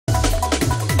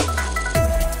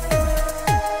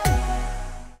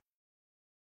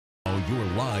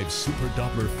5 Super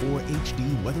Doppler 4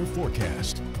 HD weather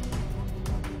forecast.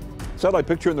 Satellite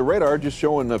picture in the radar just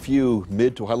showing a few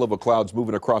mid to high level clouds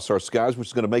moving across our skies, which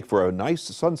is going to make for a nice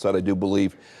sunset, I do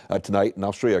believe, tonight. And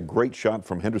I'll show you a great shot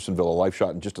from Hendersonville, a live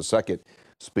shot in just a second.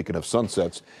 Speaking of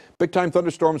sunsets, big time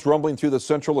thunderstorms rumbling through the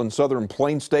central and southern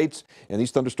plain states. And these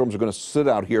thunderstorms are going to sit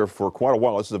out here for quite a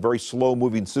while. This is a very slow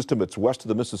moving system. It's west of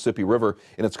the Mississippi River,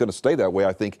 and it's going to stay that way,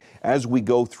 I think, as we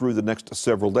go through the next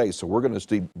several days. So we're going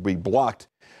to be blocked.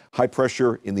 High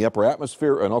pressure in the upper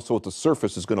atmosphere and also at the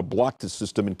surface is going to block the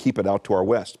system and keep it out to our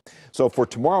west. So for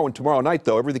tomorrow and tomorrow night,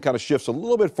 though, everything kind of shifts a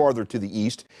little bit farther to the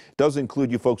east. It does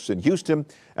include you folks in Houston,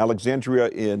 Alexandria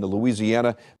in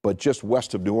Louisiana, but just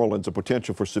west of New Orleans, a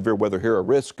potential for severe weather here, a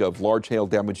risk of large hail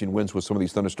damaging winds with some of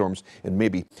these thunderstorms and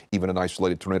maybe even an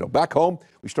isolated tornado. Back home,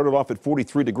 we started off at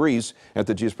 43 degrees at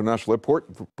the GS National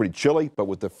Airport. Pretty chilly, but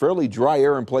with the fairly dry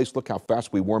air in place, look how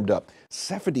fast we warmed up.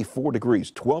 74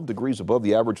 degrees, 12 degrees above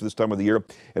the average this time of the year,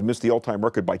 and missed the all-time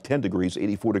record by 10 degrees,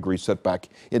 84 degrees set back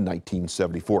in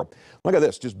 1974. Look at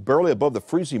this, just barely above the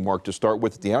freezing mark to start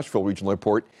with at the Asheville Regional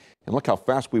Airport. And look how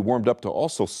fast we warmed up to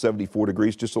also 74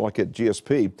 degrees, just like at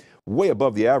GSP, way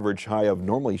above the average. High of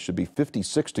normally should be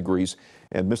 56 degrees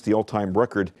and missed the all-time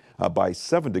record by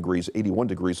 7 degrees, 81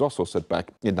 degrees, also set back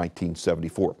in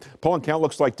 1974. Pollen count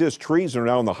looks like this. Trees are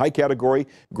now in the high category.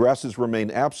 Grasses remain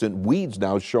absent. Weeds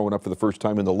now showing up for the first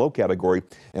time in the low category,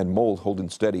 and mold holding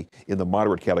steady in the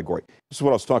moderate category. This is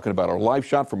what I was talking about. Our live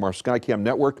shot from our Skycam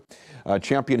network.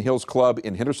 Champion Hills Club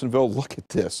in Hendersonville. Look at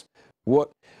this. What?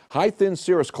 High thin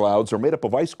cirrus clouds are made up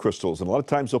of ice crystals, and a lot of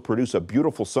times they'll produce a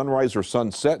beautiful sunrise or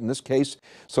sunset. In this case,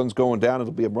 sun's going down.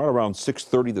 It'll be right around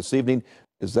 6:30 this evening.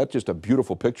 Is that just a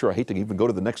beautiful picture? I hate to even go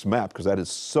to the next map because that is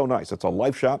so nice. That's a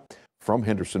live shot from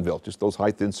Hendersonville. Just those high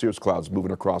thin cirrus clouds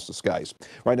moving across the skies.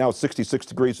 Right now it's 66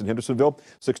 degrees in Hendersonville,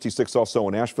 66 also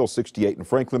in Asheville, 68 in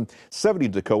Franklin, 70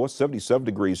 in Toccoa, 77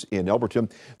 degrees in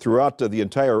Elberton. Throughout the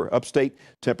entire upstate,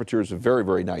 temperatures are very,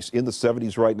 very nice. In the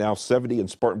 70s right now, 70 in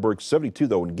Spartanburg, 72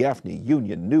 though in Gaffney,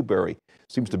 Union, Newberry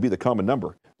seems to be the common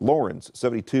number. Lawrence,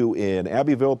 72 in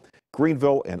Abbeville,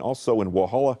 Greenville, and also in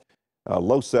Walhalla.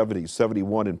 Low 70s,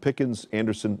 71 in Pickens,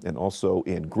 Anderson, and also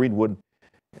in Greenwood.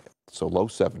 So low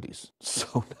 70s.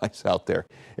 So nice out there.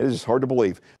 It is hard to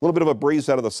believe. A little bit of a breeze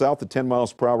out of the south at 10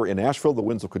 miles per hour in Asheville. The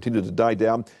winds will continue to die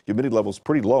down. Humidity levels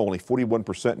pretty low, only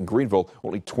 41% in Greenville,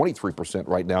 only 23%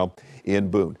 right now in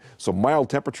Boone. So mild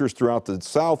temperatures throughout the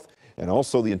south and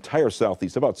also the entire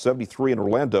southeast. About 73 in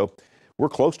Orlando. We're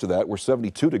close to that. We're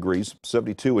 72 degrees,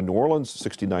 72 in New Orleans,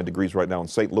 69 degrees right now in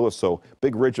St. Louis. So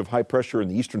big ridge of high pressure in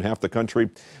the eastern half of the country.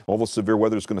 All the severe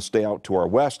weather is going to stay out to our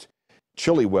west.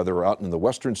 Chilly weather out in the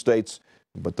western states,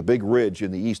 but the big ridge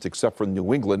in the east, except for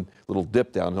New England, little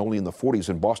dip down, only in the 40s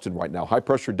in Boston right now. High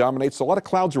pressure dominates. A lot of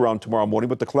clouds around tomorrow morning,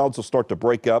 but the clouds will start to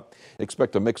break up.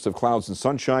 Expect a mix of clouds and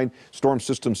sunshine. Storm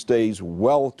system stays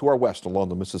well to our west along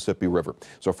the Mississippi River.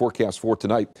 So forecast for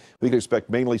tonight, we can expect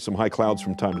mainly some high clouds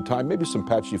from time to time, maybe some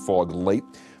patchy fog late.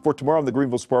 For tomorrow in the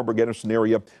Greenville, Spartanburg, Anderson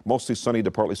area, mostly sunny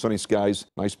to partly sunny skies.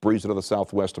 Nice breeze out of the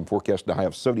southwest. I'm forecasting a high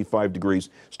of 75 degrees.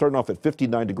 Starting off at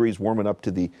 59 degrees, warming up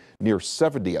to the near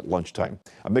 70 at lunchtime.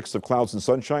 A mix of clouds and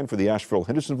sunshine for the Asheville,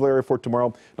 Hendersonville area for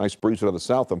tomorrow. Nice breeze out of the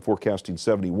south. I'm forecasting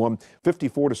 71.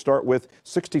 54 to start with,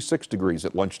 66 degrees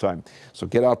at lunchtime. So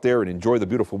get out there and enjoy the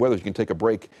beautiful weather. You can take a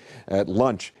break at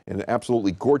lunch and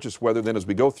absolutely gorgeous weather. Then as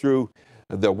we go through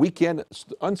the weekend,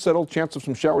 unsettled, chance of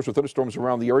some showers or thunderstorms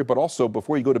around the area, but also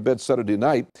before you go to bed Saturday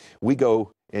night, we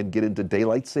go and get into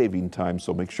daylight saving time.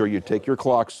 So make sure you take your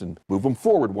clocks and move them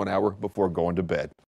forward 1 hour before going to bed.